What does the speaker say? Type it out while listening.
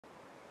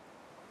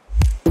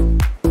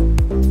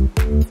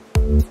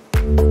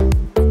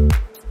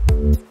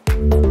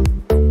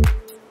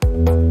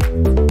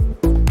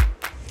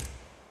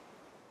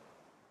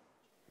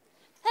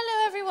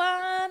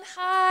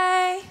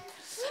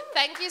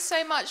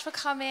much for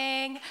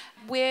coming.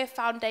 We're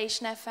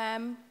Foundation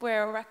FM.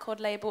 We're a record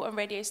label and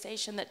radio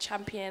station that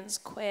champions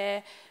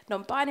queer,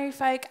 non-binary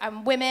folk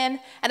and women.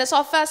 And it's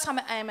our first time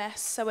at IMS,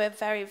 so we're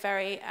very,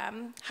 very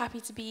happy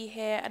to be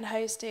here and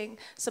hosting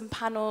some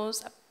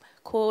panels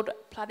called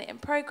Planet in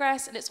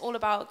Progress, and it's all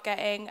about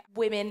getting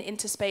women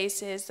into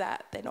spaces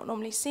that they're not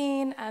normally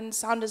seen, and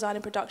sound design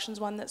and production is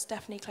one that's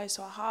definitely close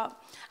to our heart.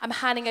 I'm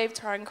handing over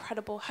to our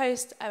incredible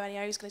host, Annie,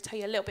 who's going to tell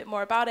you a little bit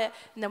more about it,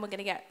 and then we're going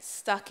to get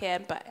stuck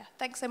in, but yeah,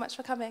 thanks so much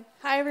for coming.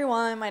 Hi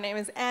everyone, my name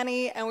is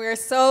Annie, and we are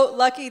so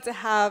lucky to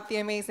have the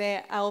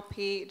amazing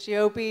LP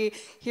Giobbi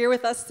here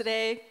with us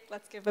today.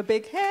 Let's give a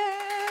big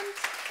hand.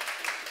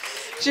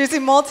 She's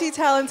a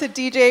multi-talented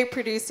DJ,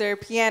 producer,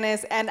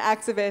 pianist, and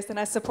activist, and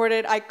has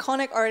supported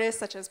iconic artists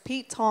such as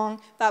Pete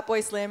Tong,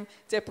 Fatboy Slim,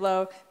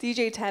 Diplo,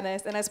 DJ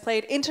Tennis, and has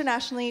played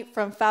internationally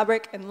from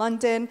Fabric in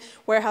London,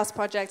 Warehouse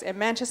Project in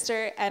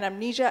Manchester, and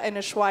Amnesia and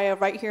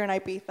Ushuaia right here in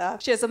Ibiza.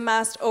 She has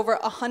amassed over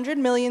 100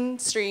 million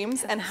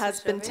streams and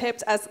has been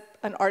tipped as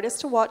an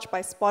artist to watch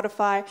by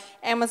Spotify,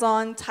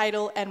 Amazon,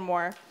 Tidal, and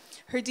more.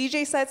 Her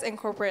DJ sets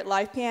incorporate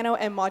live piano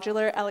and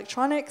modular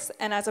electronics,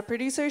 and as a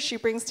producer, she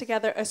brings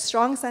together a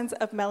strong sense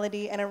of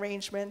melody and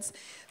arrangements.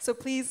 So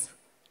please,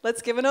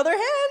 let's give another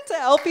hand to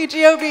LP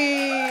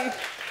Giobbi.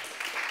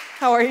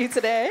 How are you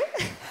today?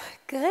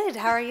 Good.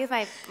 How are you?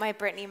 My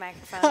Britney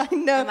microphone. I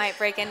know. I might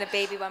break into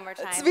Baby one more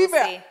time. To be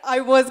fair, see. I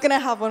was going to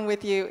have one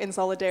with you in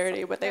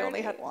solidarity, but they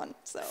only had one,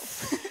 so.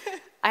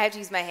 I have to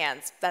use my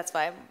hands. That's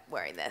why I'm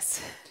wearing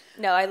this.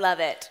 No, I love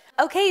it.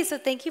 Okay, so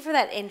thank you for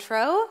that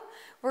intro.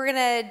 We're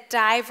going to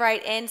dive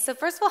right in. So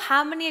first of all,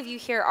 how many of you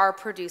here are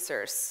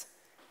producers?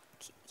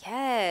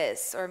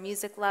 Yes, or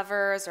music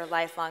lovers, or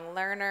lifelong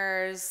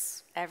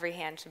learners. Every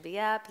hand should be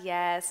up.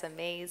 Yes,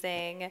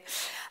 amazing.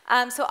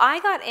 So I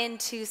got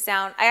into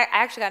sound, I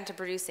actually got into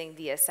producing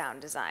via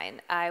sound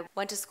design. I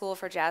went to school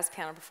for jazz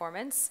piano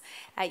performance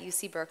at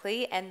UC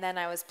Berkeley, and then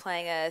I was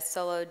playing a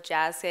solo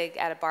jazz gig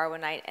at a bar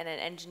one night, and an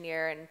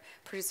engineer and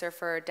producer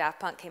for Daft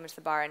Punk came into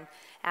the bar and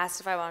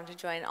asked if I wanted to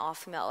join an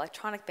all-female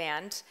electronic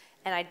band.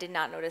 And I did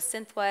not know what a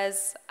synth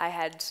was.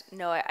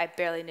 I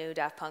barely knew who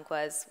Daft Punk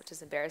was, which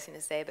is embarrassing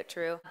to say, but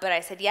true. But I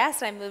said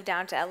yes, and I moved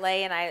down to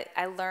LA, and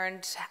I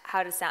learned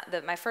how to sound.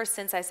 My first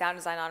synths I sound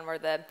designed on were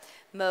the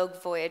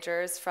Moog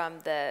Voyagers from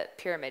the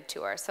Pyramid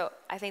Tour. So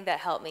I think that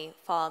helped me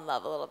fall in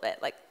love a little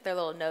bit. Like, their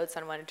little notes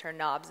on when to turn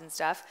knobs and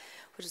stuff,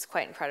 which is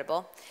quite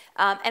incredible.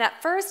 And at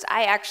first,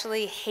 I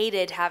actually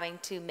hated having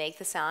to make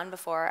the sound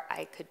before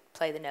I could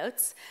play the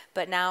notes,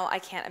 but now I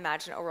can't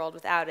imagine a world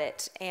without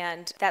it.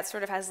 And that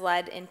sort of has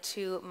led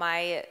into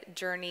my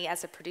journey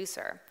as a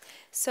producer.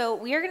 So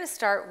we are going to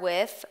start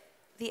with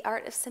the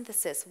art of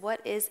synthesis.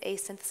 What is a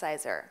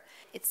synthesizer?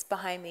 It's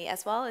behind me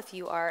as well, if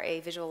you are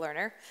a visual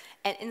learner.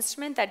 An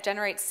instrument that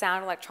generates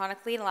sound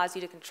electronically and allows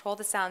you to control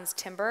the sound's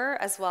timbre,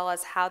 as well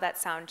as how that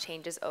sound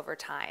changes over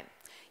time.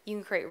 You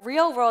can create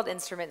real-world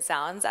instrument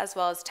sounds, as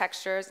well as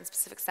textures and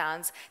specific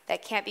sounds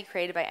that can't be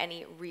created by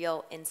any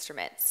real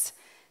instruments.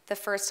 The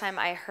first time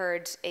I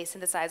heard a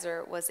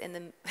synthesizer was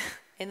in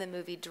the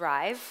movie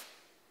Drive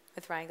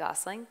with Ryan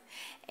Gosling,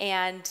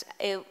 and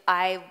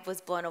I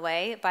was blown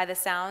away by the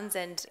sounds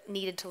and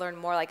needed to learn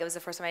more. Like, it was the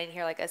first time I didn't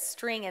hear like a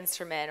string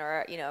instrument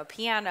or a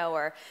piano,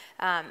 or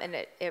and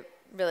it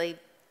really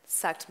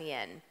sucked me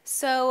in.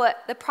 So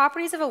the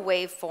properties of a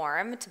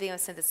waveform: to begin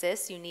with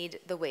synthesis, you need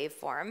the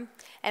waveform,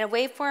 and a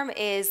waveform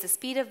is the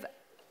speed of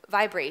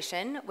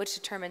vibration, which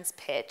determines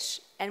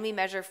pitch, and we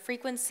measure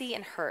frequency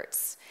in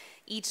hertz.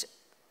 Each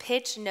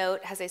pitch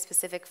note has a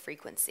specific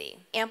frequency.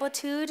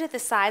 Amplitude, the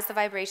size of the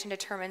vibration,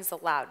 determines the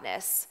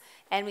loudness,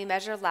 and we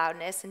measure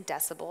loudness in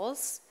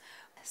decibels.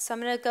 So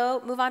I'm going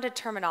to move on to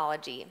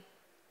terminology.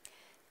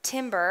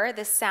 Timbre,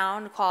 the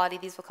sound quality,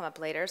 these will come up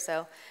later.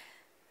 So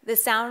the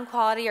sound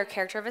quality or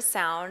character of a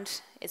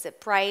sound, is it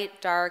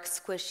bright, dark,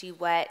 squishy,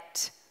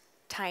 wet,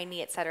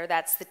 tiny, etc.?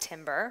 That's the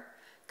timbre.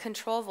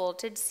 Control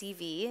voltage,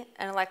 CV,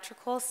 an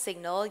electrical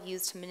signal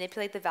used to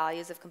manipulate the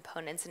values of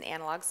components in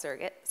analog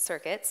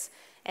circuits.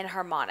 And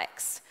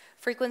harmonics,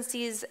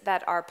 frequencies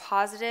that are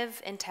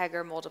positive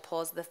integer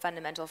multiples of the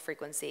fundamental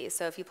frequency.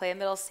 So if you play a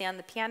middle C on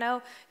the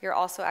piano, you're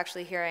also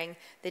actually hearing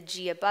the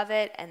G above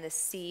it and the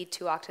C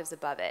 2 octaves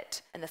above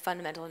it. And the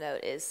fundamental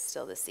note is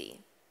still the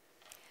C.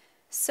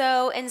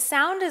 So in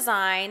sound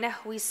design,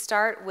 we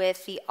start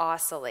with the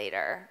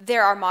oscillator.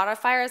 There are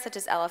modifiers such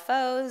as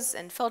LFOs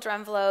and filter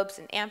envelopes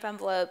and amp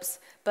envelopes,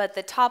 but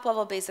the top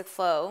level basic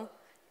flow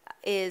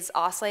is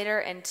oscillator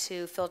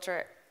into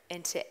filter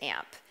into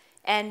amp.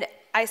 And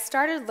I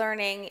started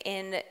learning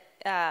in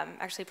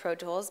actually Pro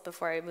Tools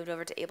before I moved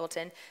over to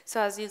Ableton. So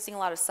I was using a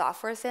lot of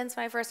software synths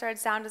when I first started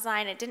sound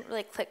design. It didn't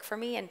really click for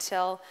me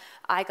until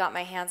I got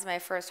my hands on my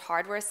first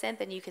hardware synth,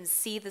 and you can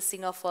see the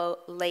signal flow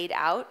laid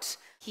out.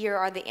 Here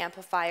are the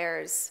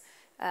amplifiers,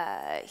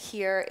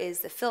 here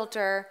is the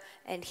filter,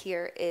 and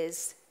here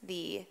is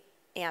the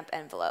amp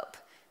envelope.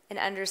 And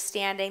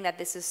understanding that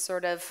this is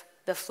sort of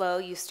the flow,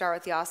 you start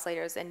with the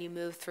oscillators and you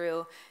move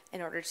through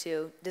in order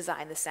to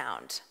design the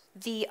sound.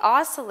 The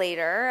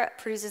oscillator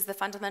produces the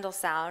fundamental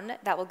sound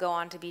that will go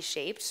on to be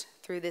shaped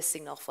through this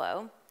signal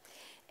flow.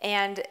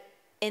 And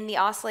in the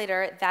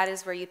oscillator, that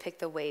is where you pick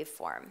the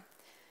waveform.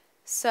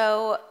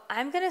 So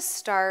I'm going to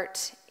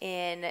start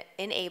in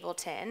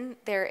Ableton.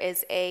 There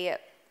is a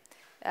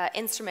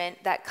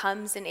instrument that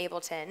comes in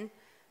Ableton.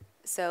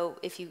 So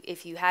if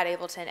you had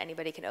Ableton,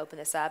 anybody can open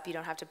this up. You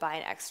don't have to buy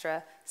an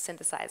extra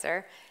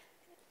synthesizer.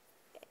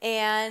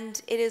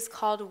 And it is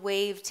called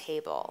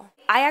Wavetable.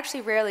 I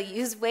actually rarely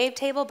use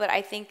Wavetable, but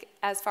I think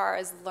as far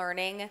as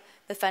learning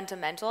the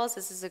fundamentals,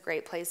 this is a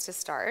great place to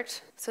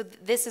start. So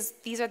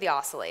these are the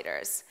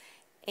oscillators.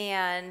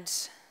 And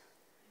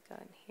go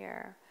in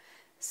here.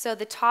 So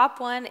the top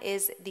one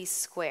is the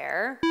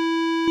square.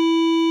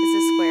 Is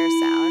a square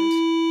sound.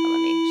 Oh, let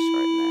me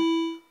shorten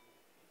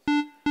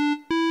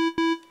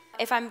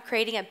the. If I'm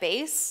creating a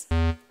bass,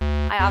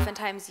 I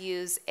oftentimes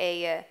use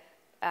a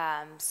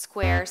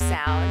square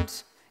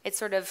sound. It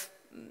sort of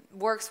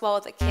works well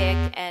with a kick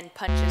and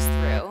punches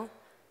through.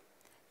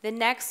 The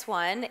next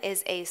one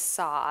is a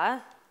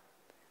saw.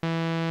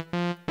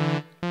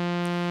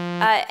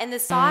 And the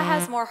saw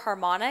has more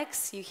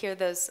harmonics. You hear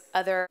those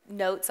other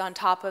notes on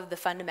top of the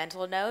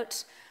fundamental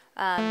note.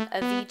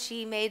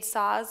 Avicii made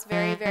saws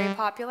very, very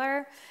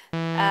popular.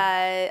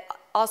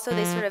 Also,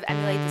 they sort of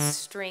emulate the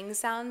string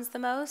sounds the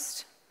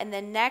most. And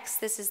then next,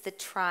 this is the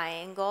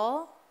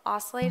triangle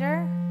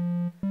oscillator.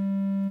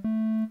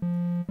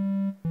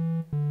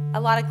 A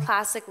lot of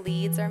classic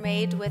leads are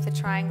made with a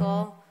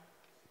triangle.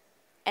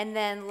 And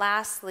then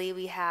lastly,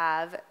 we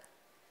have,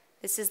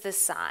 this is the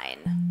sine.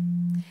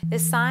 The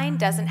sine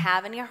doesn't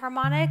have any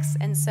harmonics,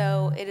 and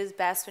so it is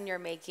best when you're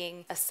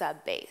making a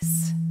sub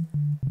bass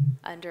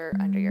under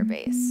your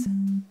bass.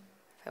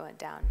 If I went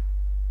down,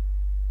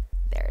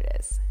 there it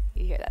is.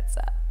 You hear that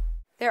sub.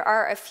 There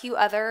are a few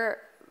other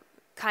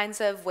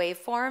kinds of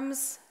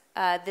waveforms.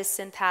 This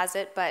synth has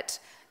it, but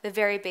the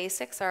very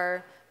basics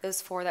are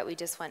those four that we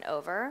just went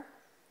over: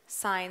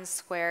 sine,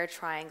 square,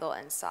 triangle,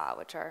 and saw,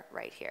 which are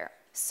right here.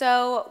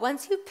 So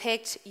once you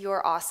picked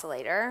your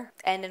oscillator,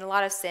 and in a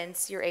lot of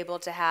synths, you're able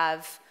to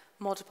have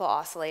multiple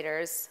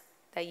oscillators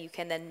that you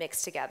can then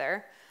mix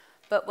together.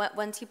 But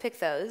once you pick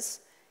those,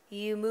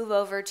 you move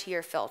over to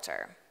your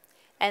filter.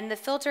 And the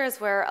filter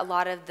is where a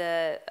lot of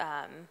the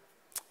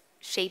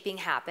shaping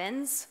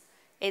happens.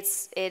 It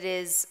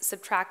is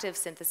subtractive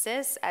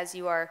synthesis as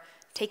you are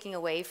taking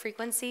away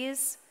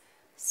frequencies.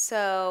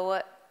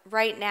 So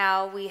right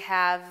now we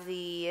have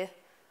the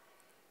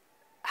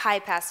high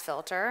pass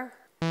filter.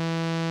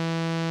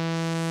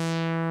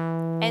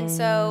 And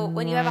so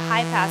when you have a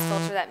high pass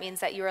filter, that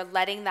means that you are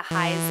letting the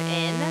highs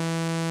in.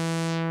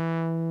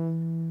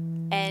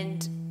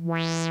 And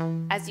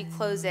as you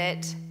close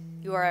it,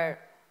 you are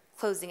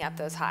closing up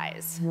those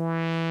highs.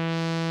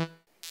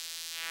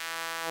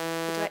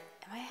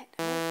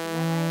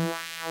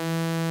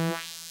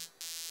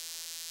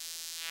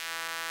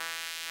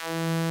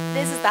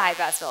 This is the high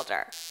pass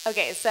filter.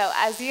 Okay, so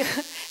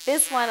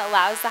this one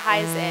allows the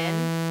highs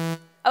in.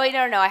 Oh wait,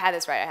 no, I had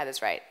this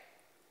right.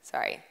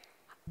 Sorry.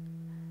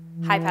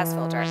 High pass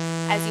filter.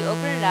 As you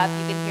open it up,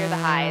 you can hear the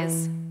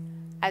highs.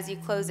 As you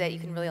close it, you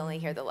can really only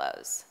hear the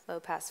lows. Low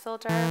pass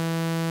filter. You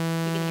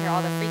can hear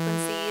all the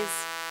frequencies.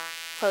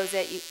 Close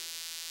it,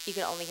 you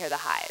can only hear the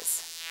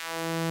highs.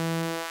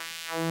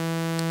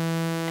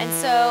 And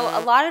so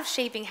a lot of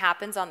shaping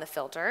happens on the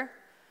filter.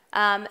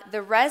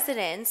 The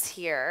resonance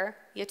here,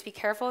 you have to be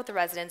careful with the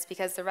resonance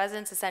because the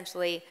resonance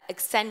essentially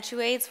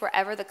accentuates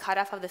wherever the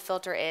cutoff of the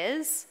filter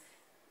is.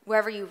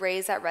 Wherever you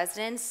raise that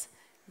resonance,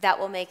 that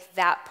will make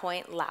that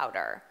point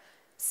louder.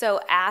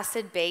 So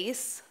acid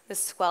bass, the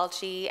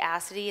squelchy,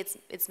 acidy,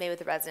 it's made with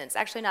the resonance.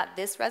 Actually not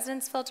this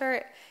resonance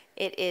filter,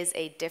 it is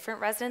a different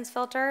resonance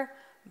filter,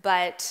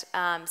 but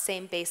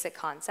same basic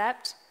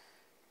concept.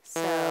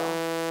 So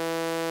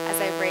as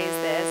I raise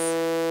this,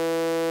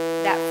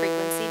 that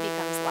frequency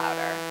becomes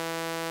louder.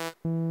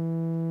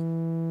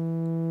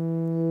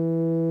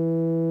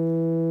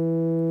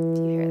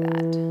 Do you hear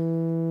that?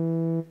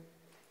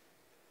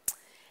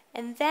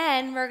 And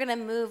then we're going to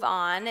move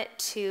on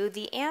to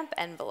the amp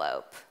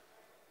envelope.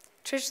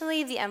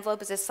 Traditionally, the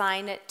envelope is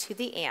assigned to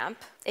the amp.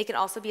 It can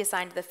also be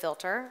assigned to the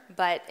filter,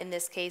 but in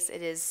this case,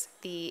 it is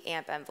the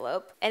amp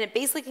envelope. And it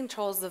basically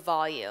controls the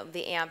volume.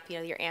 The amp,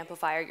 your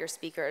amplifier, your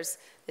speakers,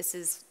 this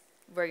is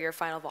where your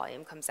final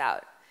volume comes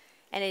out.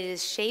 And it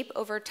is shape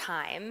over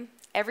time.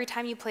 Every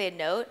time you play a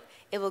note,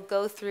 it will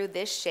go through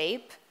this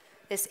shape,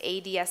 this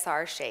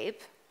ADSR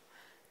shape.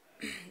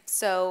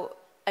 So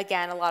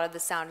again, a lot of the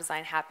sound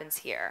design happens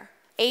here.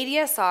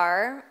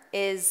 ADSR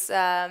is,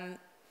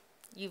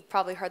 you've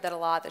probably heard that a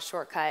lot, the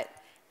shortcut.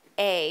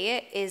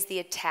 A is the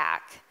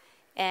attack.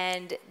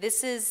 And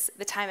this is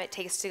the time it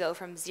takes to go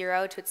from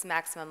 0 to its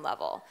maximum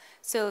level.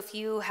 So if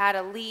you had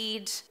a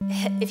lead,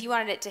 if you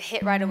wanted it to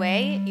hit right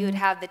away, you would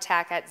have the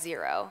attack at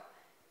 0.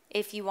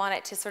 If you want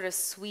it to sort of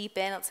sweep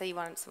in, let's say you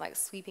wanted some like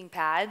sweeping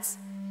pads,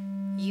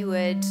 you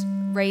would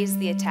raise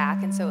the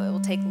attack, and so it will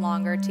take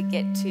longer to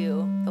get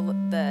to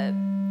the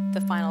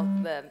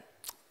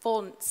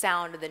full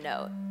sound of the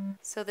note.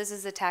 So this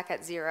is attack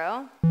at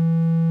 0,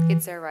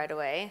 gets there right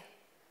away,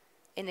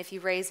 and if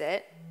you raise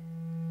it,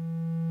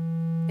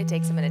 It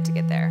takes a minute to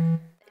get there.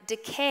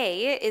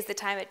 Decay is the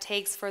time it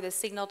takes for the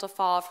signal to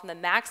fall from the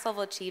max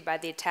level achieved by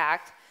the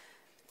attack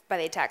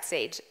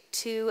stage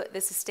to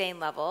the sustain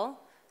level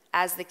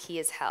as the key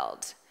is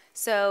held.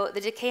 So the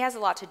decay has a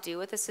lot to do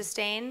with the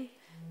sustain,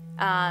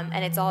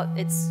 and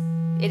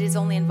it is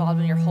only involved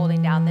when you're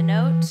holding down the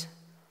note.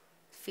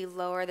 If you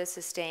lower the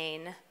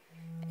sustain,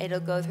 it'll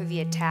go through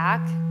the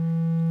attack,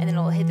 and then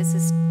it'll hit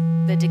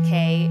the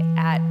decay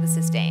at the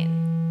sustain.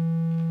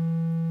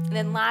 And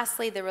then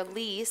lastly, the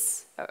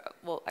release,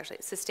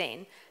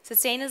 sustain.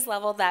 Sustain is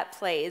level that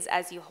plays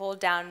as you hold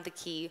down the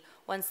key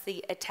once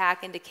the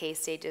attack and decay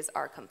stages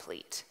are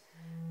complete.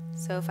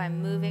 So if I'm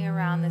moving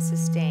around the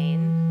sustain,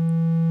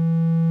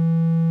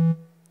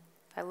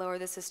 if I lower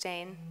the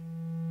sustain,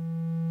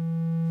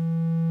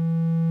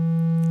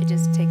 it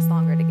just takes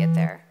longer to get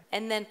there.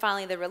 And then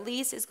finally, the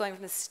release is going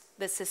from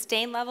the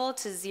sustain level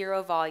to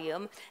 0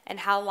 volume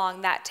and how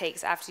long that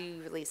takes after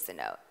you release the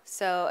note.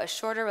 So a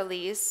shorter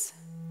release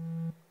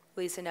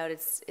a note,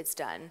 it's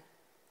done.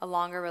 A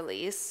longer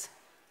release,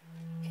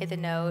 hit the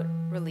note,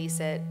 release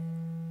it,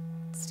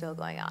 it's still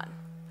going on.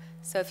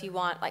 So if you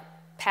want, like,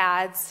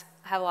 pads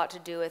have a lot to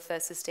do with the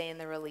sustain and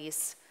the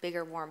release.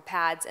 Bigger, warm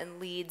pads and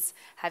leads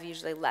have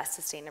usually less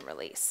sustain and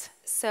release.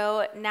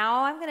 So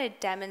now I'm going to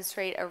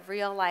demonstrate a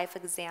real-life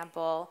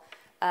example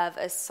of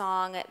a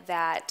song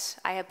that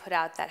I have put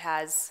out that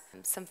has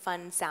some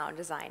fun sound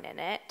design in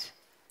it.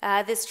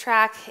 This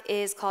track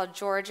is called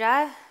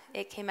Georgia.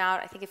 It came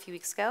out, I think, a few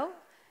weeks ago,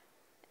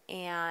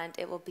 and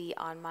it will be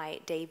on my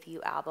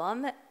debut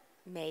album,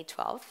 May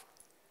 12th,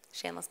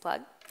 shameless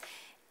plug.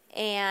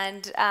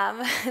 And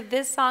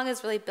this song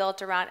is really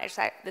built around,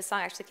 this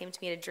song actually came to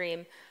me in a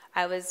dream.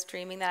 I was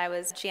dreaming that I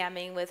was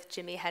jamming with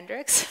Jimi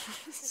Hendrix,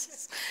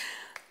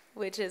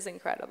 which is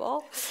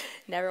incredible.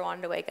 Never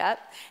wanted to wake up.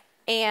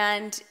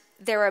 And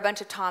there were a bunch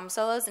of tom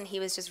solos, and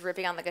he was just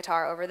ripping on the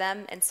guitar over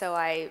them. And so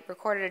I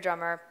recorded a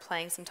drummer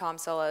playing some tom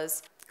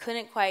solos.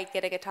 Couldn't quite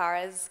get a guitar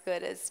as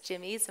good as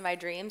Jimmy's in my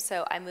dream,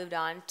 so I moved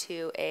on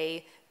to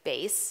a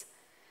bass.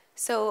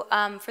 So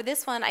for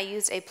this one, I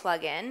used a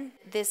plugin.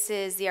 This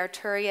is the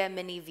Aturia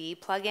Mini V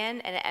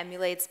plugin, and it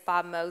emulates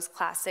Bob Moog's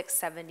classic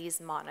 70s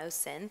mono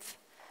synth.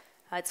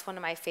 It's one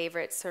of my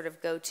favorite sort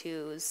of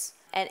go-tos.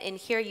 And in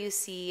here you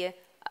see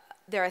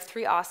there are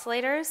 3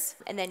 oscillators,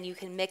 and then you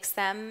can mix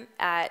them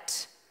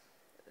at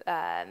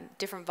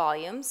different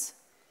volumes.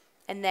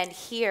 And then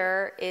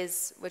here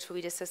is, which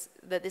we just,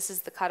 this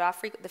is the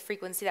cutoff, the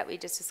frequency that we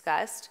just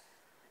discussed.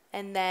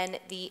 And then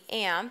the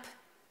amp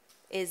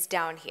is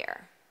down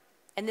here.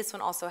 And this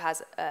one also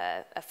has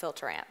a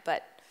filter amp,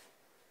 but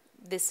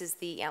this is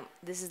the amp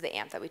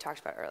that we talked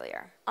about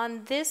earlier.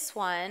 On this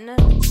one,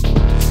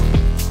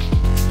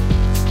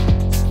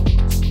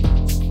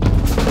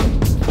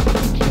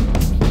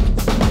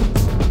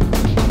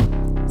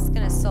 just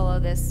gonna solo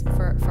this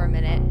for a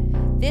minute.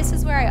 This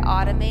is where I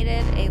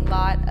automated a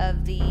lot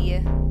of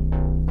the,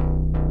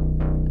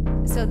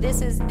 so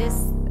this is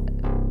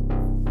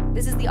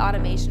the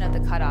automation of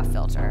the cutoff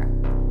filter.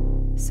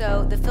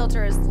 So the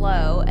filter is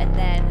low, and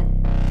then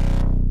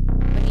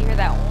when you hear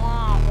that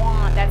wah,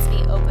 wah, that's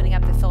me opening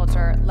up the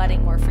filter,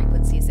 letting more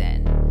frequencies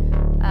in.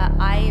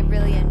 I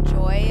really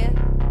enjoy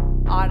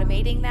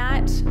automating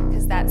that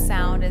because that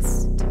sound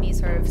is, to me,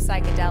 sort of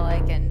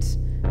psychedelic and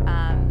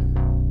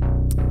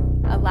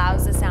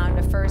allows the sound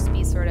to first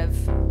be sort of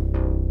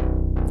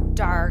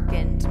dark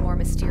and more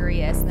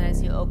mysterious, and then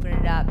as you open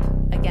it up,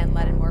 again,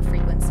 let in more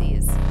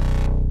frequencies. So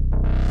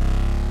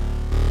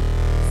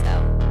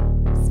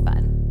it's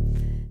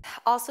fun.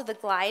 Also, the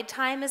glide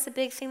time is a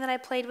big thing that I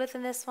played with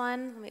in this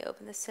one. Let me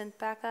open the synth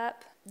back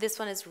up. This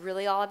one is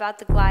really all about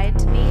the glide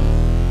to me.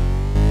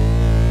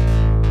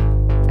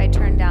 If I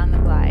turn down the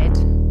glide,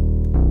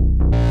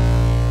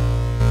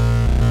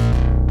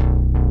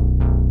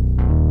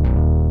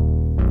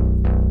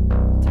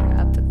 turn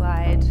up the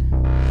glide.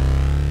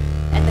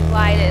 And the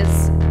glide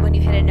is when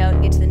you hit a note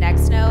and get to the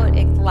next note,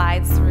 it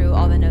glides through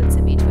all the notes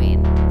in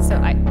between. So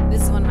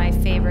this is one of my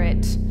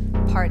favorite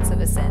parts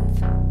of a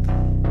synth.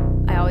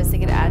 I always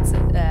think it adds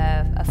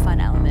a fun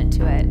element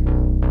to it.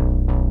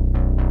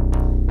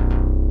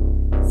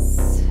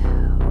 So,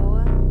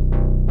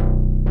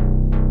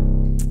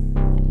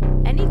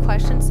 any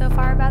questions so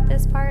far about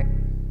this part?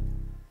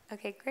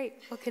 Okay,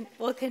 great.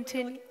 We'll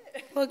continue.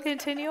 We'll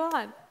continue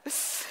on.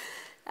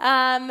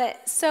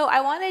 So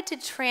I wanted to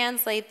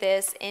translate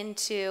this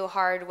into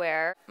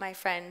hardware. My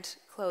friend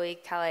Chloe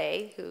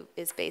Calais, who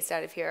is based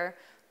out of here,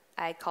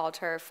 I called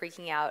her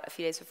freaking out a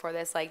few days before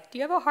this, like, do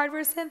you have a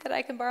hardware synth that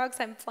I can borrow because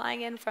I'm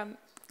flying in from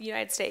the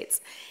United States?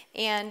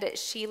 And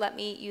she let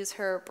me use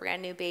her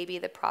brand new baby,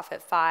 the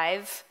Prophet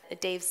 5, a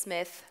Dave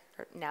Smith,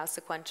 now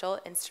Sequential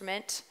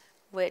instrument,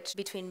 which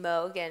between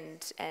Moog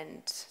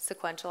and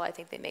Sequential, I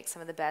think they make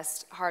some of the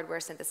best hardware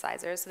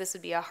synthesizers. So this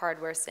would be a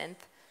hardware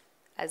synth,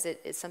 as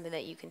it is something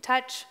that you can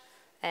touch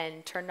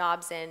and turn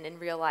knobs in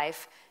real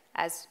life,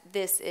 as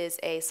this is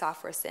a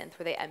software synth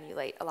where they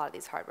emulate a lot of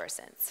these hardware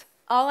synths.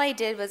 All I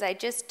did was I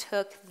just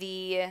took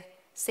the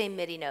same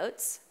MIDI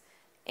notes,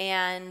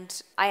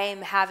 and I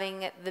am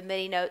having the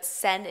MIDI notes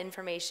send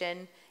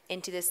information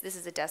into this. This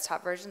is a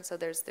desktop version, so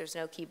there's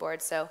no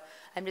keyboard. So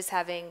I'm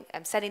setting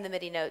the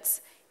MIDI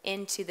notes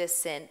into this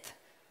synth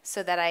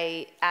so that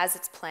as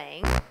it's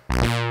playing,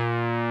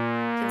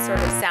 can sort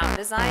of sound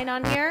design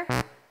on here.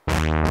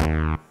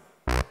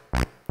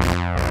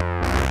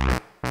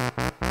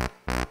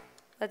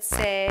 Let's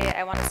say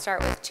I want to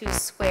start with 2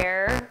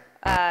 square.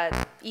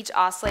 Each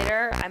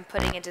oscillator I'm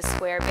putting into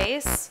square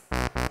bass,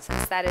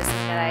 since that is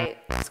something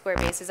that square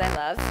basses I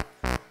love.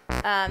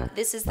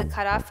 This is the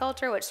cutoff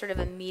filter, which sort of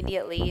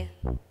immediately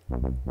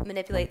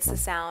manipulates the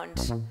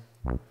sound.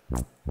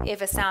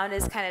 If a sound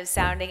is kind of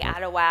sounding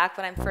out of whack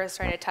when I'm first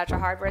trying to touch a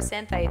hardware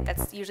synth,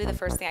 that's usually the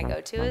first thing I go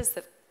to is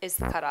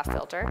the cutoff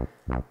filter.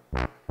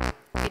 You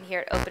can hear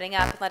it opening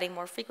up, letting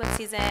more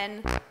frequencies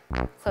in,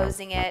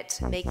 closing it,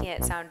 making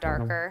it sound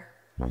darker.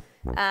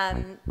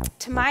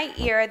 To my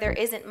ear, there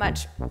isn't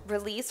much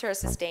release or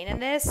sustain in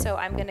this, so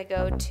I'm going to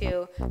go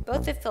to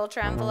both the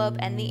filter envelope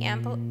and the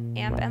amp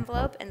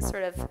envelope and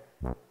sort of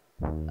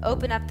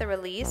open up the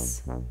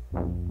release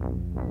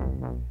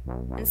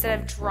instead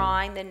of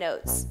drawing the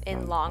notes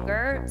in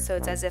longer, so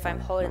it's as if I'm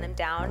holding them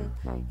down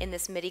in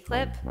this MIDI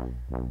clip.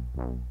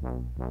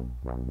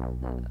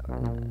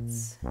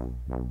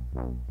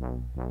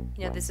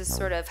 You know, this is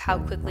sort of how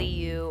quickly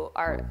you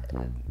are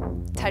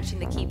touching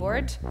the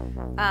keyboard.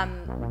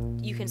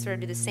 You can sort of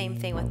do the same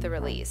thing with the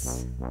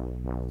release.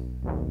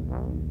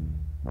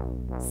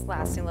 It's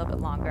lasting a little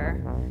bit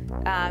longer.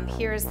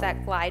 Here's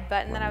that glide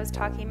button that I was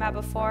talking about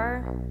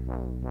before.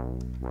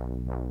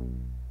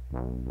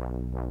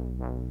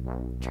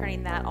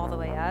 Turning that all the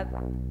way up.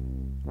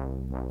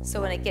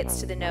 So when it gets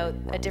to the note,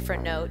 a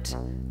different note,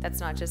 that's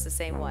not just the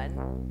same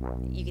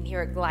one, you can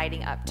hear it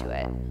gliding up to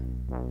it.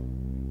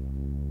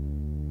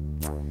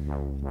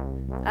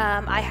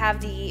 I have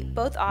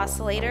both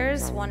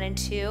oscillators, 1 and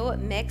 2,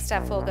 mixed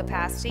at full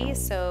capacity,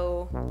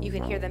 so you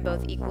can hear them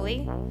both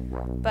equally.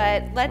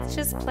 But let's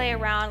just play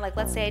around, like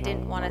let's say I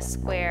didn't want a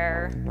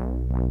square.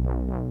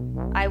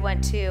 I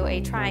went to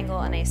a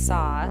triangle and a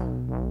saw.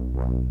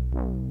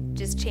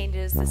 Just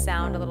changes the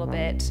sound a little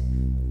bit.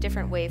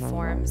 Different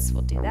waveforms,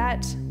 we'll do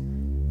that.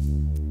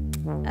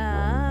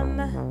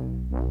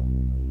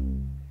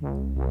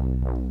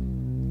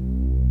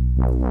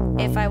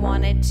 If I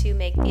wanted to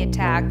make the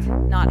attack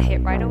not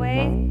hit right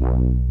away,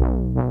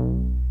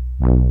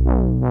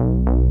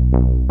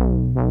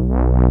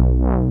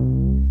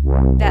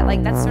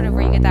 that's sort of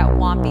where you get that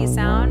wompy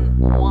sound,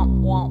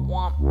 womp womp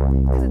womp,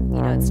 because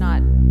you know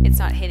it's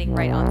not hitting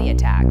right on the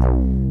attack.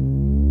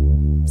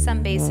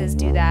 Some basses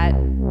do that.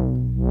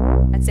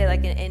 I'd say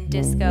like in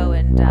disco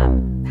and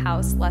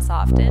house less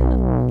often.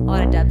 A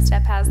lot of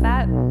dubstep has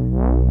that.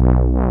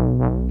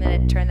 I'm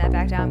gonna turn that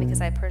back down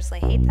because I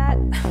personally hate that.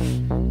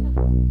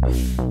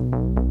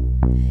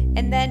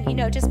 And then, you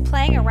know, just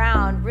playing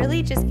around,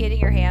 really just getting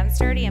your hands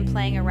dirty and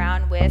playing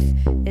around with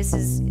this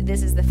is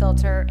the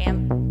filter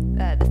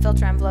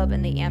envelope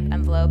and the amp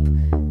envelope,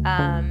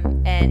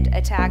 and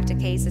attack,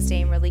 decay,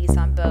 sustain, release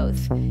on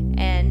both,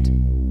 and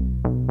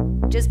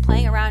just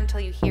playing around until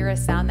you hear a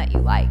sound that you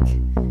like.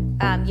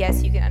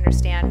 Yes, you can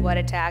understand what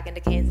attack and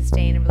decay and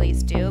sustain and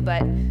release do,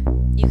 but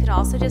you can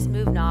also just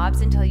move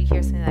knobs until you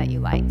hear something that you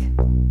like,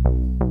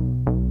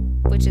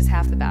 which is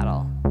half the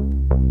battle.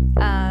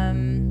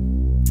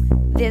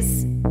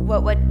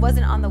 What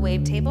wasn't on the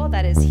wavetable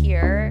that is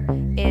here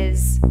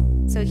is,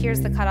 so here's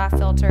the cutoff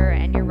filter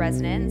and your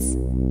resonance.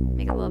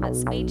 Make it a little bit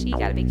squeegee,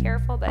 gotta be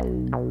careful, but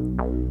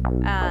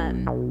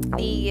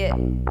the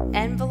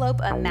envelope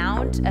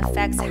amount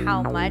affects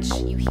how much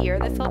you hear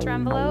the filter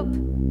envelope.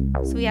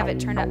 So we have it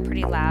turned up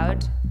pretty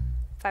loud.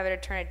 If I were to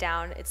turn it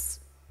down,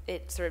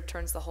 it sort of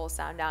turns the whole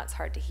sound down. It's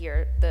hard to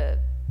hear the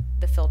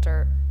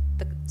filter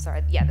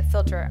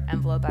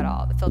envelope at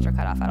all, the filter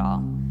cutoff at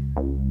all.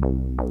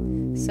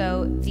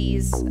 So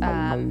these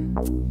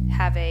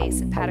have a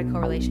simpatico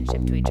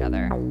relationship to each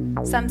other.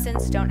 Some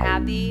synths don't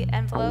have the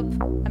envelope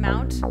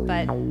amount,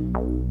 but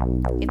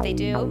if they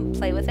do,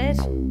 play with it.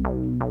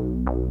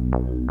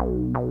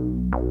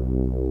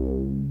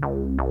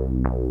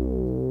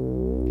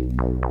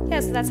 Yeah,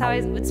 so that's how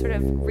I would sort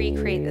of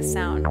recreate the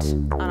sound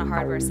on a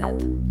hardware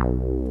synth.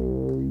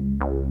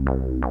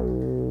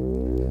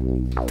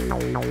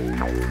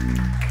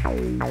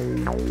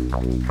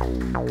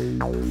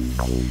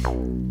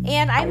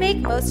 And I make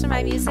most of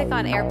my music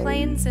on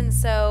airplanes, and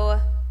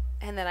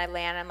then I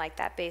land, I'm like,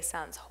 that bass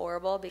sounds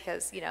horrible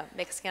because, you know,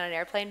 mixing on an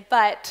airplane.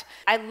 But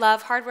I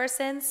love hardware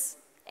synths,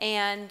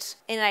 and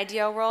in an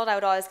ideal world, I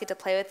would always get to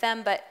play with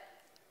them. But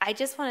I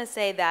just want to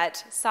say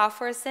that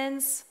software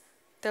synths,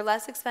 they're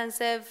less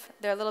expensive.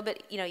 They're a little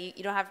bit, you know, you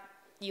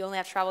only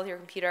have to travel with your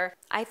computer.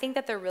 I think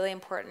that they're really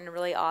important and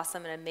really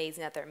awesome and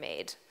amazing that they're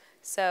made.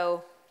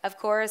 So, of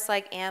course,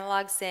 like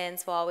analog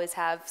synths will always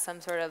have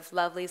some sort of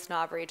lovely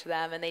snobbery to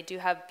them, and they do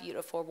have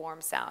beautiful,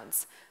 warm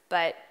sounds.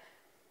 But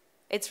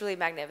it's really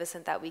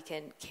magnificent that we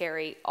can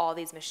carry all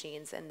these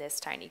machines in this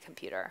tiny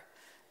computer.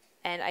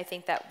 And I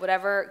think that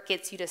whatever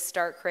gets you to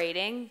start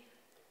creating,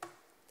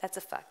 that's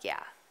a fuck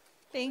yeah.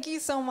 Thank you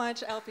so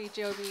much, LP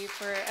Giobbi,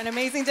 for an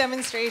amazing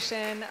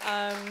demonstration.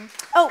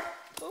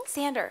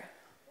 Sander,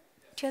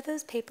 Do you have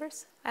those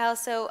papers? I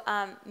also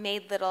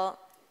made little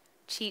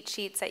cheat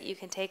sheets that you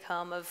can take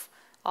home of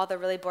all the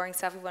really boring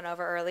stuff we went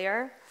over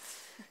earlier.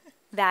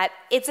 That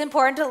it's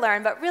important to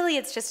learn, but really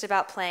it's just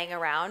about playing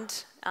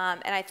around.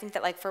 And I think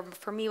that like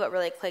for me, what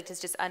really clicked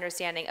is just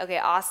understanding, okay,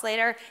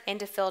 oscillator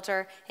into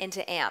filter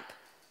into amp.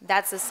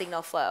 That's the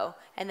signal flow.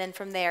 And then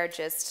from there,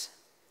 just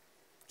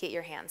get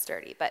your hands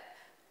dirty. But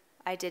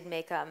I did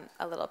make a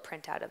little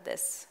printout of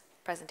this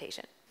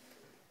presentation.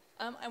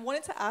 I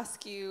wanted to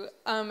ask you,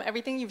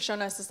 everything you've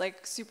shown us is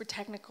like super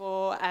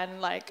technical and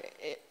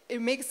like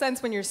it makes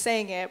sense when you're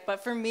saying it,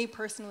 but for me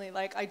personally,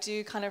 like I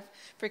do kind of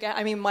forget.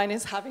 I mean, mine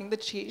is having the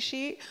cheat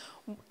sheet.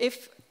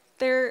 If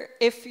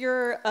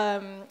you're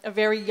a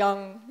very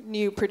young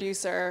new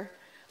producer,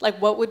 like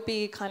what would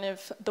be kind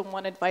of the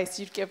one advice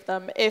you'd give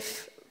them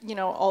if, you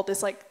know, all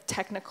this like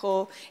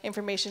technical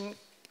information,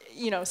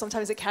 you know,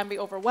 sometimes it can be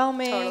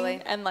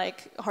overwhelming and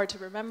like hard to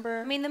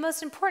remember. I mean, the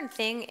most important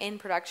thing in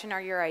production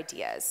are your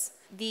ideas.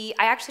 I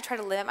actually try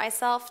to limit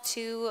myself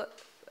to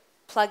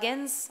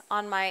plugins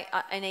on my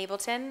in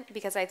Ableton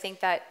because I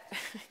think that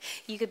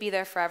you could be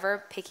there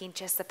forever picking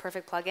just the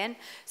perfect plugin.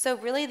 So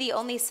really the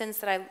only synths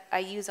that I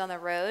use on the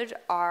road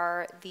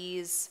are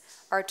these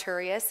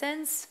Aturia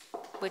synths,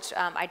 which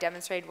I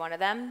demonstrated one of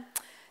them.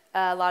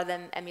 A lot of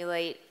them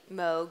emulate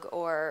Moog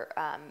or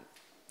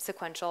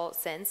sequential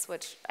synths,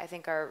 which I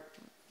think are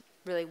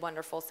really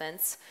wonderful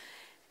synths.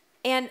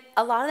 And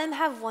a lot of them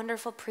have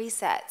wonderful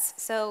presets.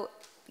 So,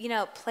 you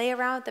know, play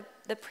around with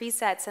the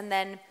presets, and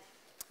then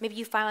maybe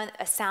you find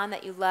a sound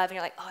that you love and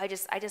you're like, oh, I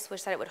just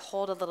wish that it would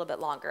hold a little bit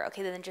longer.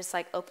 Okay, then just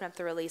like open up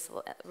the release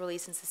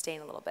and sustain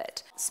a little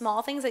bit.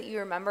 Small things that you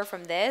remember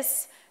from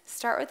this,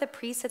 start with a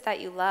preset that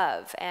you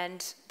love,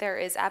 and there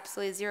is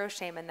absolutely zero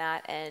shame in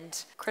that,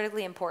 and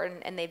critically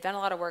important, and they've done a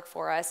lot of work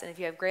for us, and if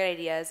you have great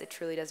ideas, it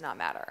truly does not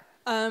matter.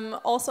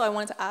 Also, I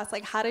wanted to ask,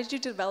 like, how did you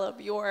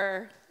develop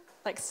your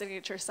like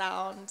signature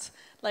sound?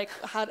 Like,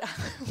 how?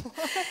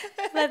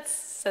 That's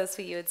so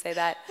sweet you would say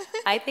that.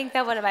 I think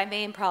that one of my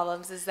main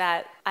problems is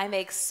that I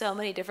make so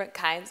many different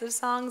kinds of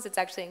songs. It's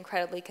actually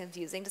incredibly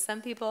confusing to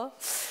some people.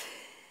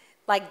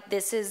 Like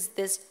this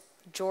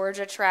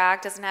Georgia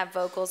track doesn't have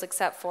vocals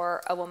except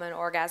for a woman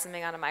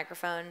orgasming on a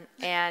microphone,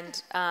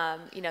 and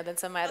you know, then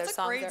some of my other songs. That's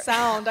a great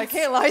sound. I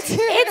can't lie to you.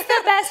 It's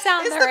the best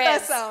sound there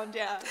is. It's the best sound,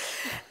 yeah.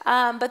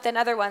 But then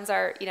other ones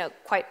are, you know,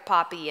 quite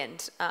poppy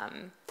and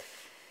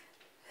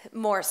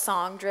more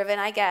song driven,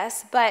 I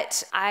guess.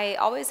 But I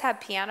always have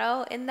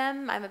piano in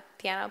them. I'm a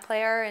piano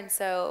player, and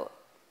so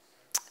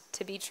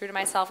to be true to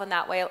myself in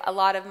that way, a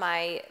lot of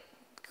my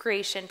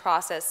creation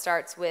process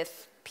starts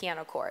with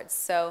piano chords.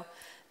 So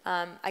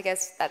I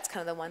guess that's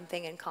kind of the one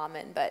thing in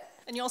common.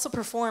 And you also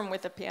perform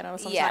with the piano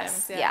sometimes.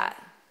 Yes, yeah.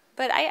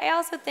 But I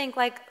also think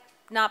like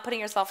not putting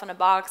yourself in a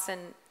box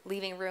and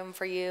leaving room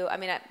for you. I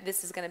mean,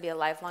 this is going to be a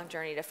lifelong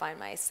journey to find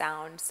my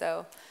sound.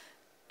 So,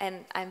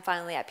 and I'm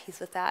finally at peace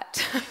with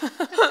that.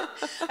 I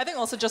think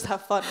also just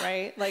have fun,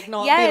 right? Like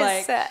not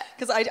yes. be like,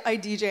 because I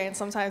DJ, and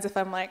sometimes if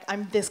I'm like,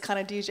 I'm this kind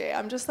of DJ,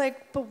 I'm just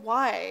like, but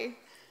why?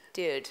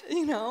 Dude,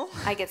 you know,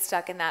 I get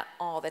stuck in that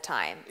all the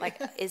time. Like,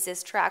 is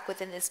this track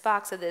within this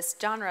box of this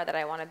genre that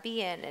I want to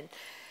be in? And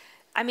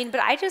I mean, but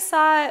I just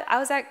saw,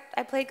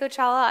 I played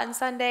Coachella on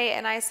Sunday,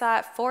 and I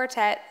saw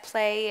Fortet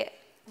play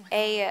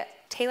a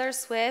Taylor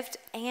Swift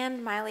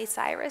and Miley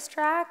Cyrus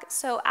track.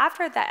 So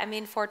after that, I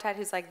mean, Fortet,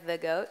 who's like the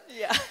GOAT.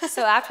 Yeah.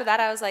 So after that,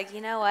 I was like,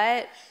 you know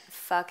what?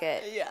 Fuck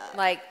it. Yeah.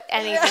 Like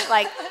anything,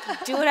 like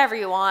do whatever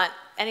you want.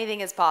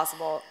 Anything is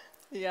possible.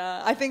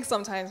 Yeah, I think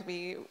sometimes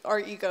our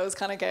egos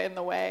kind of get in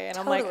the way, and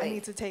Totally. I'm like, I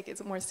need to take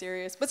it more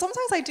serious. But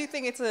sometimes I do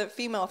think it's a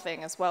female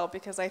thing as well,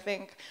 because I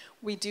think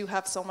we do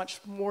have so much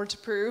more to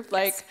prove. Yes.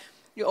 Like,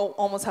 you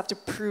almost have to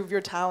prove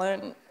your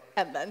talent,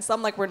 and then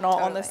some, like, we're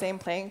not on the same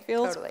playing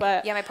field. Totally.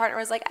 But yeah, my partner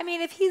was like, I mean,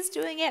 if he's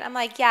doing it, I'm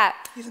like, yeah,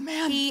 he's a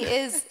man. He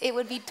is. It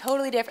would be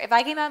totally different. If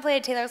I came out and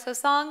played a Taylor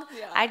Swift song,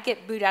 I'd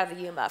get booed out of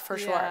the Yuma for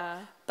sure.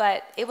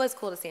 But it was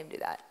cool to see him do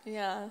that.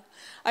 Yeah.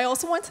 I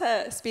also want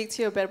to speak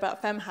to you a bit about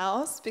Femme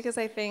House, because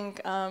I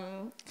think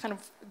kind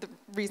of the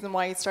reason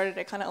why you started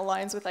it kind of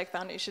aligns with like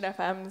Foundation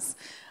FM's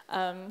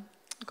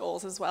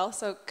goals as well.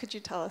 So could you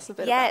tell us a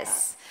bit about that?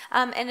 Yes.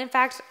 And in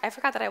fact, I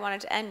forgot that I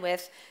wanted to end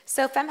with,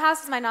 so Femme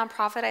House is my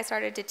nonprofit. I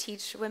started to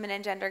teach women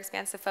and gender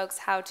expansive folks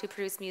how to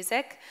produce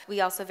music.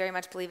 We also very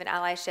much believe in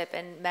allyship,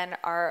 and men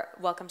are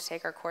welcome to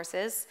take our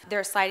courses.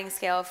 They're a sliding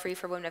scale, free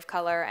for women of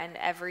color, and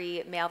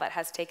every male that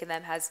has taken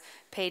them has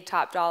paid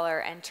top dollar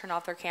and turned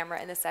off their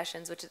camera in the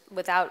sessions, which is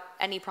without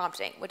any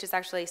prompting, which is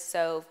actually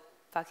so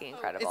fucking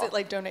incredible. Is it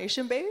like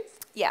donation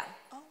based? Yeah.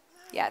 Oh, wow.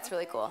 Yeah, it's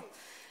really cool.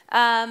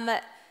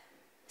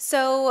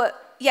 So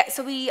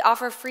we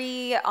offer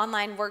free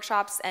online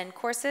workshops and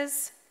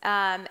courses,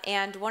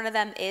 and one of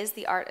them is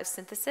the art of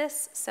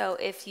synthesis. So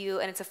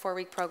and it's a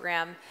 4-week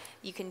program,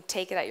 you can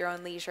take it at your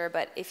own leisure,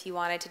 but if you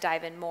wanted to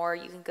dive in more,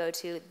 you can go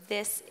to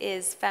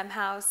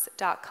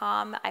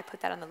thisisfemmehouse.com. I put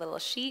that on the little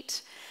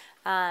sheet,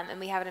 and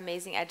we have an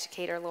amazing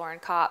educator, Lauren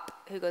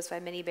Kopp, who goes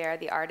by Minnie Bear,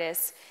 the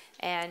artist,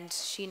 and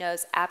she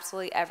knows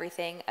absolutely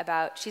everything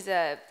about, she's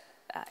a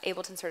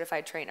Ableton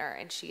certified trainer,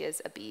 and she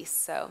is a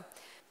beast. So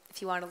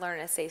if you want to learn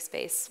in a safe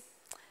space,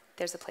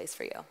 there's a place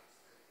for you.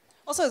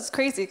 Also, it's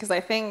crazy because I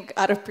think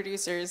out of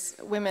producers,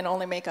 women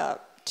only make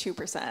up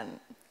 2%.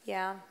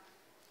 Yeah.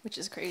 Which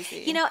is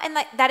crazy. You know, and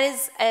like that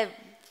is a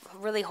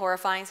really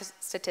horrifying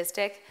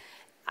statistic.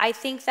 I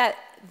think that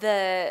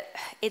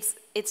it's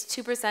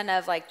 2%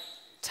 of like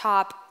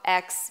top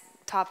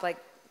like,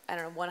 I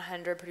don't know,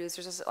 100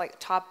 producers, like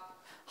top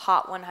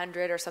Hot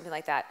 100 or something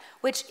like that,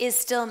 which is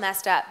still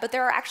messed up. But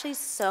there are actually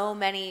so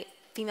many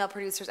female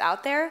producers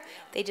out there.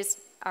 They just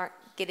aren't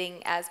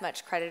getting as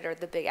much credit or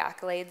the big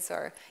accolades,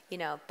 or, you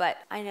know, but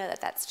I know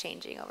that that's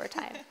changing over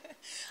time.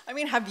 I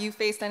mean, have you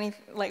faced any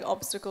like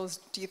obstacles,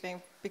 do you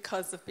think,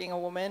 because of being a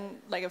woman,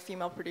 like a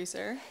female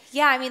producer?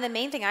 Yeah, I mean, the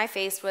main thing I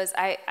faced was,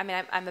 I'm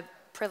a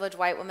privileged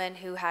white woman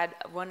who had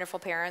wonderful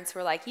parents who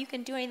were like, you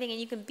can do anything and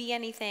you can be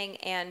anything.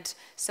 And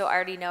so I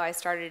already know I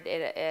started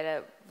at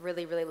a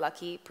really, really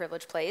lucky,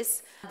 privileged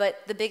place.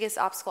 But the biggest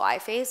obstacle I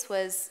faced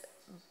was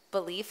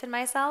belief in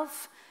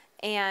myself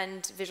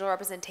and visual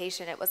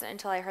representation. It wasn't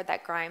until I heard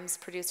that Grimes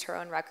produced her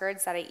own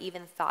records that I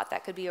even thought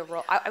that could be a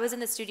role. I was in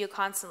the studio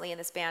constantly in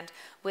this band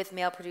with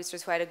male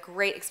producers who I had a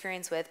great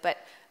experience with, but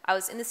I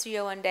was in the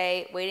studio one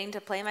day waiting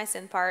to play my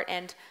synth part,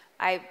 and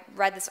I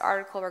read this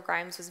article where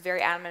Grimes was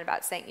very adamant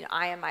about saying, you know,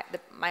 I am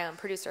my own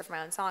producer for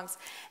my own songs.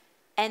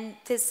 And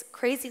this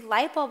crazy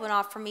light bulb went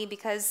off for me,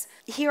 because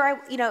here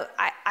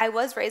I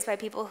was raised by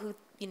people who,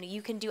 you know,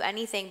 you can do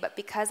anything, but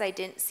because I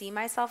didn't see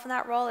myself in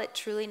that role, it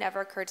truly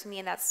never occurred to me,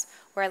 and that's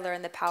where I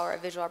learned the power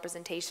of visual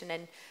representation,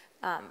 and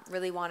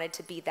really wanted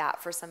to be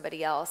that for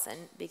somebody else, and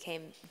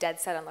became dead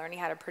set on learning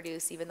how to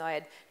produce, even though I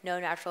had no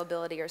natural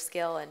ability or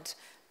skill, and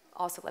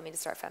also led me to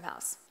start Femme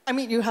House. I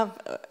mean, you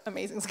have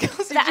amazing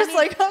skills.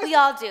 We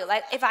all do.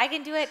 Like, if I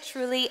can do it,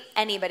 truly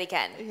anybody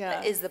can.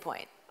 Yeah. Is the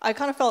point. I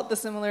kind of felt the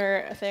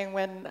similar thing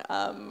when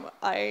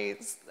I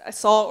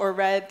saw or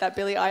read that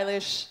Billie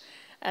Eilish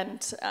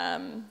and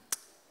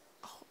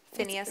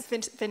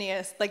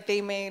Phineas, like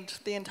they made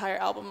the entire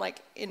album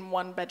like in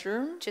one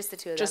bedroom. Just the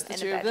two of them. Just the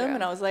two of them,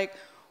 and I was like,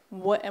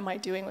 what am I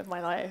doing with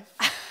my life?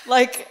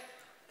 Like,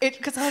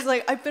 because I was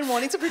like, I've been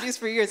wanting to produce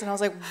for years, and I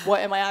was like, what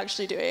am I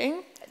actually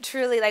doing?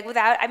 Truly, like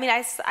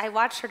I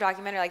watched her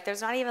documentary, like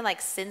there's not even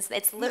like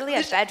it's literally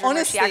a bedroom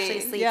honestly, where she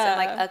actually sleeps in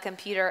like a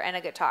computer and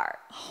a guitar.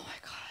 Oh my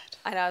God.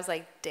 And I was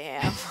like,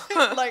 damn.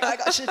 Like, I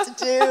got shit to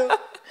do.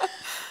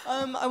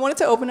 I wanted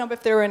to open up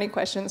if there were any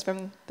questions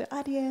from the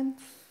audience.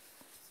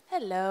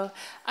 Hello.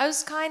 I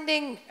was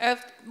kind of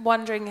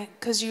wondering,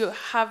 because you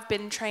have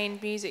been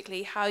trained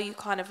musically, how you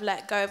kind of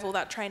let go of all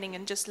that training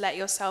and just let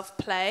yourself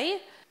play.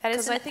 That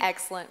is an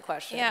excellent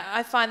question. Yeah,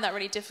 I find that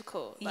really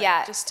difficult.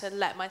 Like, just to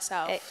let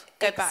myself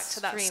go back to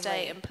that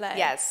state and play.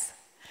 Yes.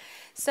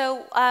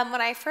 So when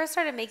I first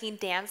started making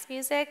dance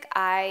music,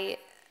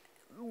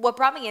 what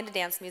brought me into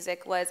dance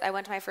music was I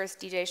went to my first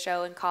DJ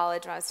show in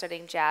college when I was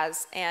studying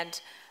jazz, and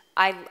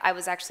I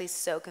was actually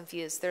so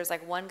confused. There was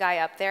like one guy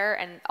up there,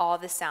 and all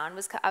the sound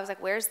was. I was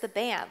like, "Where's the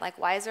band? Like,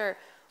 why is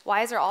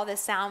there all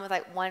this sound with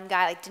like one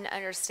guy?" Like, didn't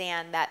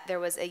understand that there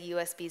was a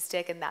USB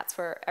stick, and that's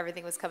where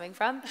everything was coming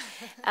from.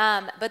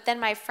 But then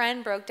my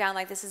friend broke down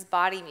like, this is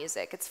body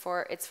music. It's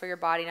for your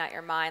body, not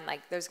your mind.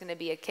 Like, there's going to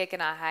be a kick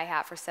and a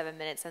hi-hat for 7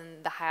 minutes,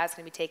 and the hi-hat's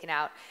going to be taken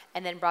out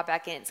and then brought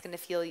back in. It's going to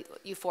feel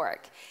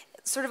euphoric,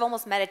 sort of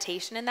almost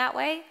meditation in that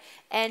way.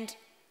 And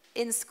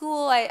in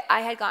school, I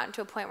had gotten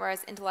to a point where I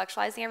was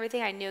intellectualizing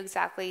everything. I knew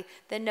exactly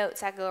the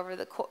notes I go over,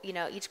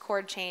 each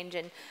chord change,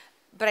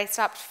 but I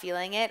stopped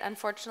feeling it,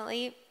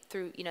 unfortunately,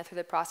 through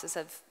the process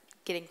of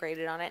getting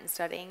graded on it and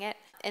studying it.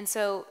 And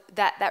so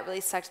that really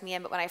sucked me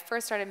in. But when I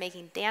first started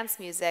making dance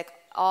music,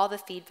 all the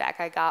feedback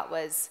I got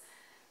was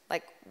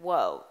like,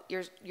 whoa,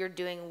 you're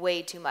doing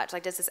way too much.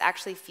 Like, does this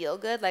actually feel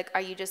good? Like,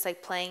 are you just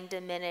like playing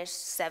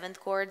diminished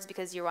seventh chords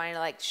because you're wanting to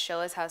like show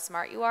us how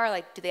smart you are?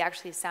 Like, do they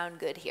actually sound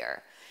good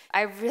here?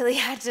 I really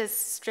had to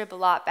strip a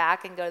lot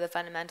back and go to the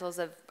fundamentals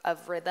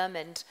of rhythm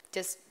and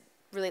just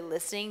really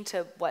listening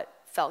to what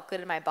felt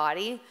good in my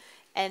body.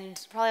 And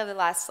probably over the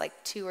last like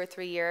 2 or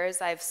 3 years,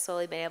 I've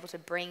slowly been able to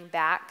bring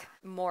back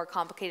more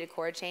complicated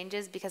chord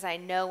changes because I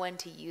know when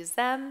to use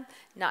them,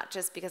 not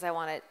just because I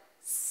want to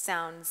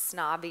sound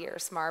snobby or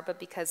smart, but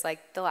because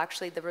like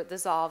the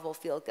resolve will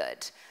feel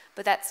good.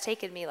 But that's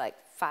taken me like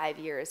 5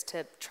 years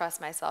to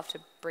trust myself to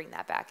bring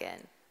that back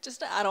in.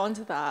 Just to add on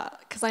to that,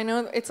 because I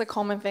know it's a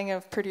common thing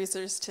of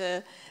producers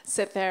to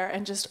sit there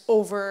and just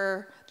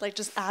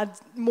just add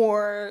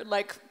more,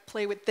 like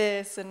play with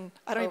this, and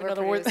I don't even know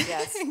the word.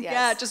 Yes.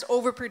 Yeah, just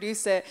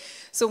overproduce it.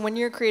 So when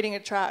you're creating a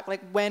track,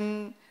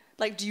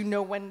 do you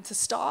know when to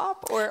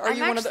stop, or are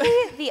you one of the? I'm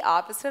actually the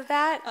opposite of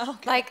that. Oh,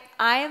 okay. Like,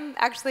 I'm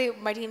actually,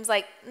 my team's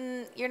like,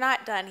 you're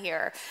not done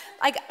here.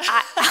 Like,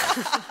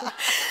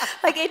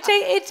 like it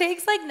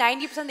takes like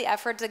 90% of the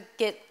effort to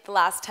get the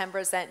last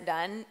 10%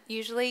 done.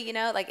 Usually,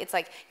 like it's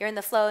like you're in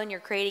the flow and you're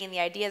creating, and the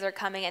ideas are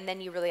coming, and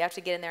then you really have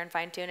to get in there and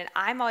fine tune. And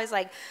I'm always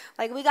like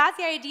we got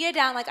the idea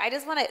down. Like, I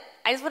just want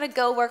to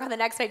go work on the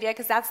next idea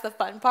because that's the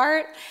fun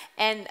part.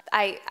 And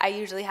I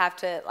usually have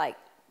to like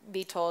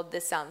be told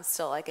this sounds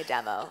still like a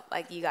demo,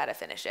 like you got to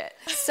finish it.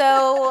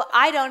 So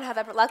I don't have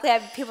that. Luckily, I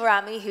have people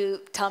around me who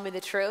tell me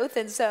the truth,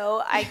 and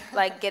so I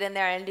like get in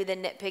there and do the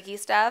nitpicky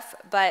stuff.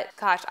 But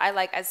gosh, I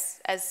like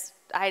as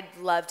I'd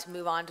love to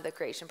move on to the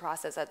creation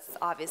process. That's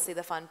obviously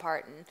the fun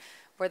part, and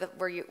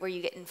where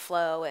you get in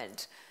flow,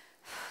 and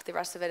the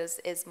rest of it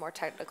is more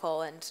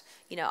technical and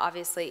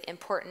obviously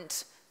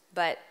important,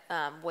 but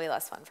way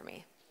less fun for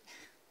me.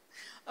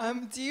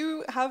 Do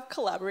you have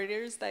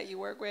collaborators that you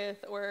work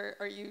with, or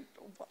are you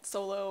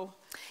solo?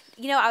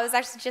 I was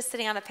actually just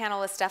sitting on a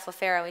panel with Steph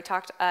LaFera, and we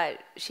talked,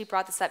 she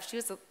brought this up. She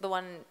was the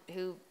one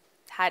who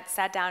had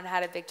sat down and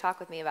had a big talk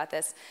with me about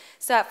this.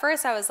 So at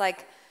first I was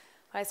like,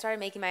 when I started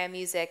making my own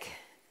music,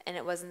 and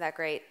it wasn't that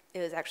great. It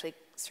was actually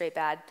straight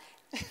bad.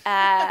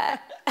 I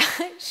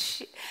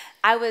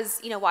was,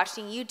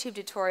 watching YouTube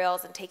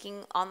tutorials and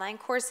taking online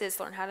courses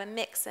to learn how to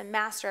mix and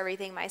master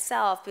everything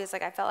myself, because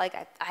I felt like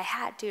I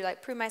had to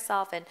prove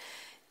myself, and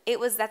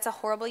that's a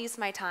horrible use of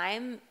my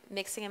time.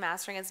 Mixing and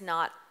mastering is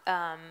not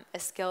a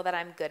skill that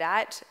I'm good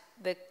at.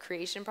 The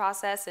creation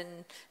process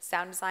and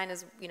sound design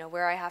is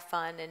where I have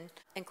fun,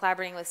 and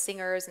collaborating with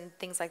singers and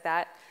things like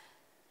that.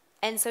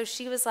 And so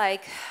she was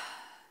like,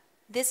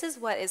 this is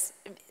what is,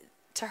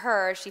 to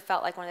her, she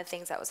felt like one of the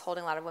things that was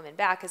holding a lot of women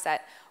back is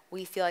that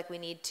we feel like we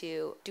need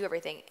to do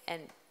everything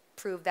and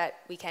prove that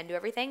we can do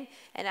everything.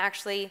 And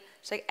actually,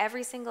 she's like,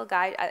 every single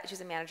guy, she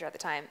was a manager at the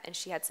time, and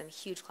she had some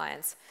huge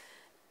clients.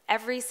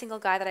 Every single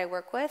guy that I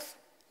work with,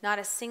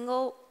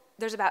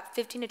 there's about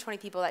 15 to 20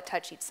 people that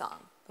touch each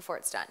song before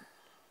it's done.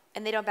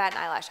 And they don't bat an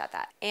eyelash at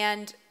that.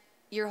 And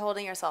you're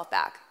holding yourself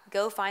back.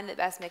 Go find the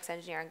best mix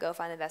engineer and go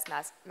find the best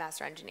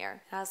master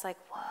engineer. And I was like,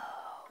 whoa.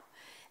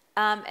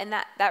 And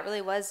that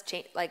really was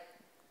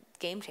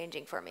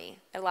game-changing for me.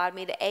 It allowed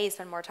me to A,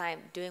 spend more time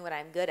doing what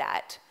I'm good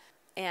at,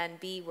 and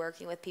B,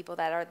 working with people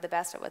that are the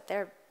best at what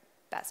they're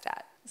best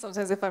at.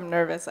 Sometimes if I'm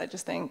nervous, I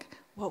just think,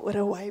 what would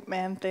a white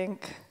man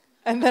think?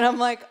 And then I'm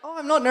like, oh,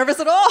 I'm not nervous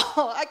at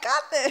all. I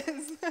got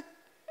this.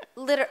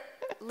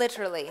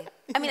 Literally.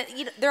 I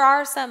mean, there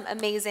are some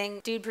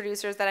amazing dude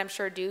producers that I'm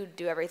sure do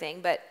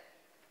everything, but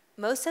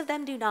most of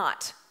them do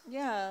not.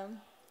 Yeah.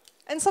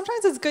 And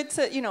sometimes it's good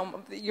to,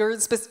 your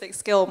specific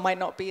skill might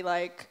not be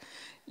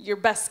your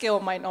best skill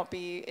might not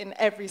be in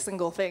every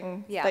single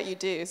thing that you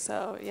do.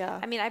 So, yeah.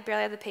 I mean, I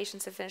barely have the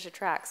patience to finish a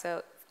track,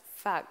 so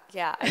fuck,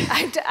 yeah.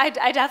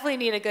 I definitely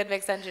need a good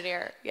mix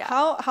engineer. Yeah.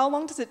 How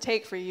long does it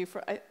take for you,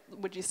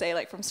 would you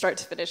say, from start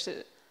to finish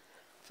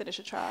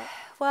a track?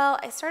 Well,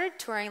 I started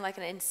touring like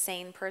an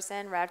insane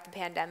person right after the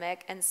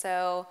pandemic, and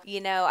so,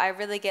 I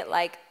really get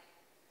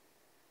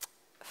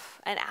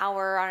an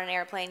hour on an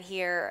airplane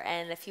here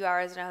and a few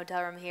hours in a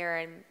hotel room here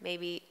and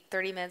maybe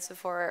 30 minutes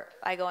before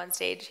I go on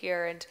stage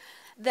here. And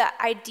the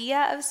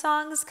idea of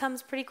songs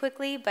comes pretty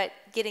quickly, but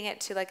getting it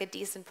to a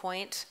decent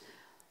point,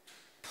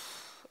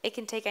 it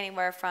can take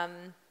anywhere from,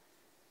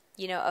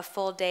 a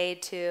full day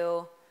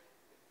to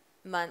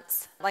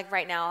months. Like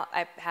right now,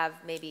 I have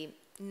maybe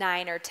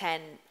 9 or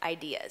 10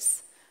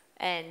 ideas,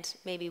 and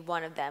maybe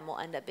one of them will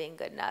end up being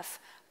good enough.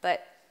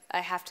 But I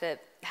have to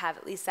have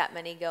at least that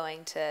many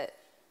going to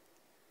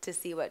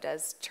see what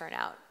does turn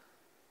out.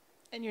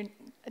 And your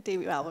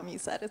debut album, you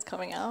said, is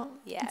coming out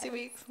in 2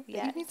 weeks.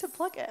 Yes. You need to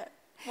plug it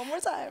one more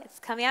time. It's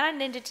coming out on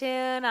Ninja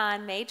Tune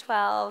on May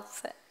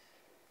 12th.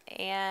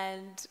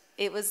 And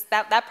it was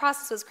that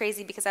process was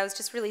crazy because I was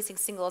just releasing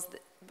singles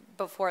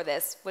before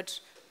this,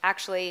 which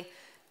actually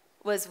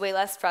was way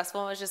less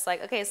stressful. It was just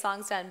like, okay,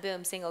 song's done,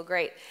 boom, single,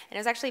 great. And it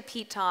was actually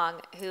Pete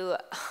Tong who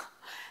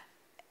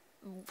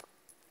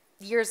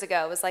years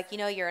ago was like,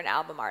 you're an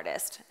album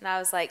artist. And I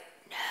was like,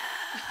 no.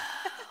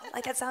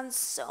 That sounds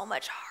so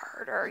much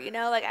harder,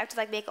 I have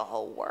to make a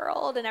whole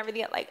world and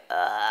everything,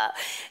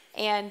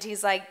 and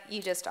he's like, you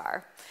just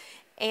are.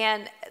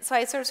 And so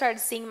I sort of started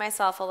seeing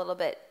myself a little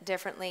bit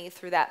differently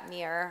through that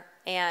mirror.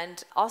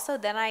 And also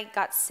then I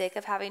got sick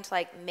of having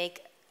to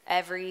make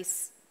every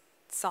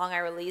song I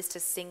released a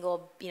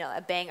single,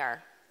 a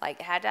banger.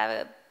 It had to have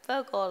a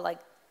vocal,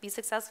 be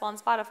successful on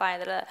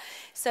Spotify.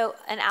 So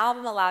an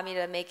album allowed me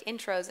to make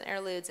intros and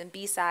interludes and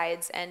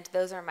B-sides, and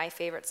those are my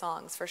favorite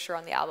songs for sure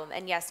on the album.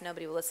 And yes,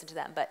 nobody will listen to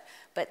them, but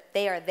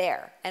they are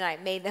there, and I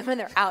made them, and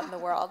they're out in the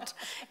world.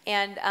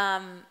 And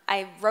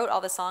I wrote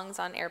all the songs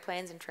on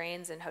airplanes and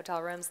trains and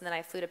hotel rooms, and then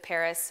I flew to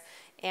Paris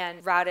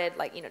and routed,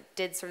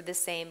 did sort of the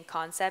same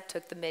concept,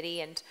 took the MIDI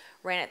and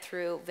ran it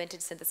through vintage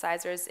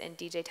synthesizers in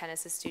DJ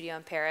Tennis's studio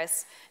in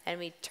Paris, and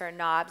we turned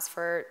knobs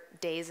for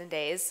days and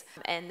days,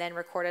 and then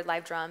recorded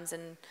live drums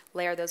and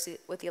layered those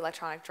with the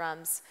electronic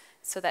drums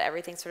so that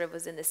everything sort of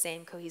was in the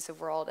same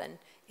cohesive world. And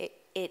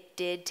it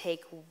did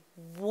take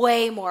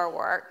way more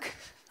work.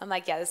 I'm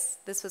like, yeah,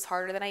 this was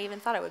harder than I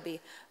even thought it would be.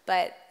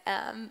 But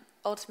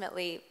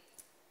ultimately,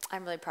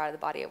 I'm really proud of the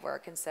body of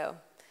work, and so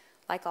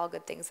like all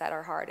good things that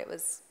are hard, it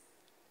was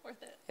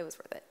worth it. It was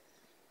worth it.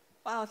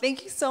 Wow,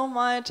 thank you so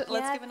much.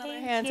 Let's give another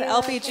hand to you.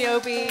 LP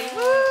Giobbi.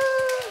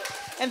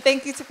 And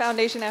thank you to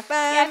Foundation FM.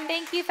 Yeah,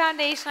 thank you,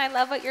 Foundation. I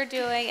love what you're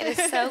doing. It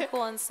is so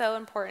cool and so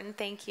important.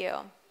 Thank you.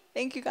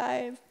 Thank you,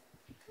 guys.